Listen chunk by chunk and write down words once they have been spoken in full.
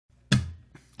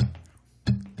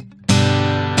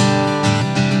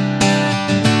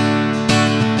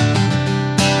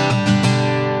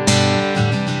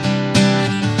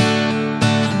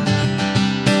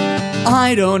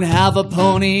I don't have a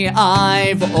pony,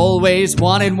 I've always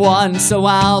wanted one, so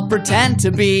I'll pretend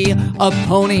to be a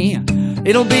pony.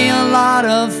 It'll be a lot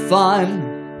of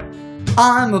fun.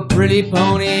 I'm a pretty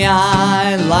pony,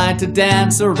 I like to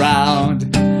dance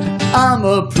around. I'm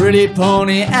a pretty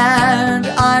pony and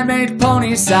I make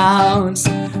pony sounds.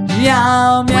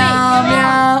 Meow, meow,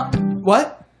 meow.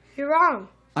 What? You're wrong.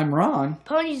 I'm wrong.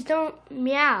 Ponies don't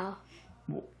meow.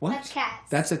 What? That's cats.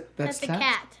 That's a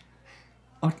cat.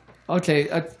 Okay,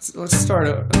 let's start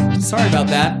over. Sorry about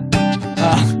that.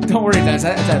 Don't worry, guys.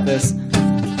 I got this.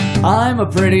 I'm a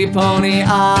pretty pony.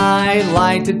 I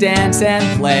like to dance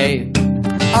and play.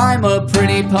 I'm a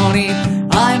pretty pony.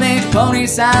 I make pony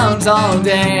sounds all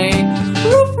day.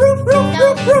 Roof, roof, roof, No,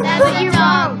 roof, roof, that's roof. a You're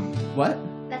dog. wrong. What?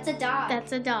 That's a dog.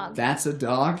 That's a dog. That's a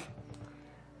dog?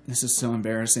 This is so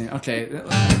embarrassing. Okay,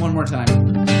 one more time.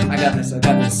 I got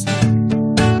this.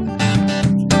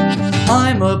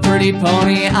 I'm a pretty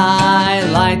pony, I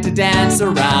like to dance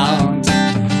around.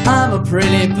 I'm a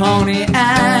pretty pony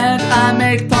and I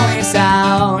make pony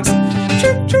sounds.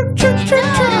 Chirp, chirp, chirp, chirp,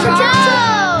 chirp, chirp, chirp,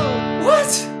 chirp. What?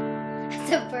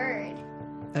 That's a bird.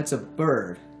 That's a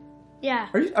bird. Yeah.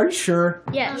 Are you sure?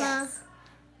 Yes. Yes.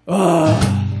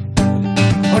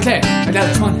 Okay, I got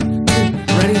this. 1, 2,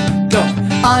 ready, go.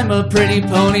 I'm a pretty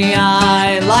pony,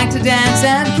 I like to dance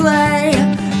and play.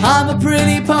 I'm a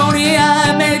pretty pony,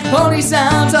 I make pony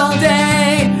sounds all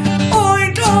day.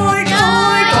 Oink, oink,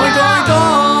 oink, oink, oink,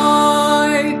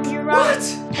 oink. You're wrong. What?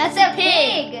 That's a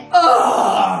pig.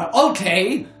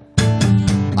 Okay.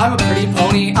 I'm a pretty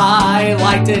pony, I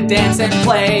like to dance and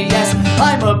play. Yes,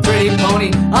 I'm a pretty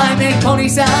pony, I make pony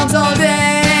sounds all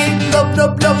day. Blub,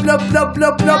 blub, blub, blub, blub,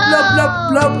 blub, blub, blub,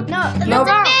 blub, blub. No, Blub.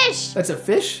 that's a fish. That's a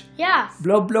fish? Yeah.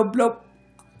 Blub, blub, blub.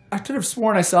 I could have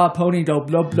sworn I saw a pony go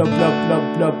blub, blub, blub,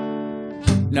 blub, blub.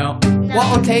 No.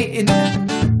 Well, okay.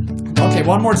 Okay,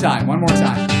 one more time.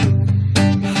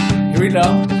 Here we go.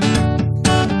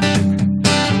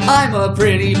 I'm a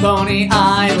pretty pony,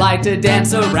 I like to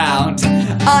dance around.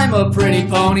 I'm a pretty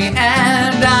pony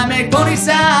and I make pony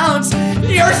sounds.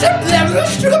 You're wrong.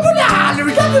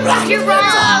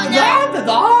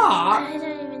 I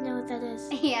don't even know what that is.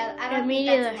 Yeah, I don't Me think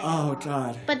neither. that's Oh,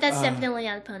 God. But that's definitely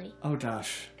not a pony. Oh,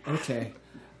 gosh. Okay.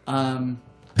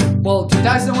 Well, do you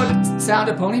guys know what sound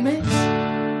a pony makes?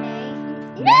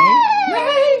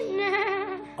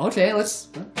 Okay, let's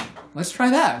try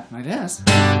that, I guess.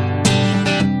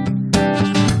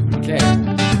 Okay.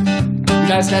 You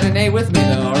guys had an A with me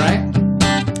though, alright?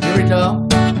 Here we go.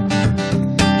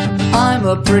 I'm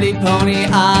a pretty pony,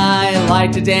 I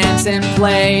like to dance and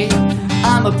play.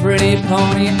 I'm a pretty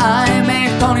pony, I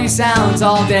make pony sounds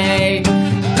all day. Yay!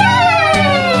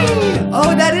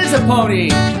 Oh, that is a pony!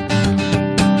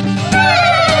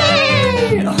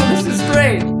 Yay! Oh, this is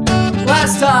great!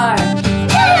 Last time!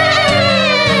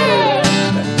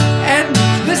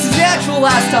 This is the actual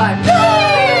last time.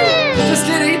 Yay! Just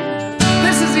kidding.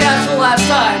 This is the actual last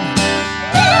time.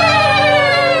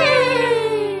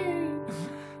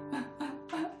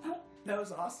 Yay! That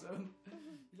was awesome.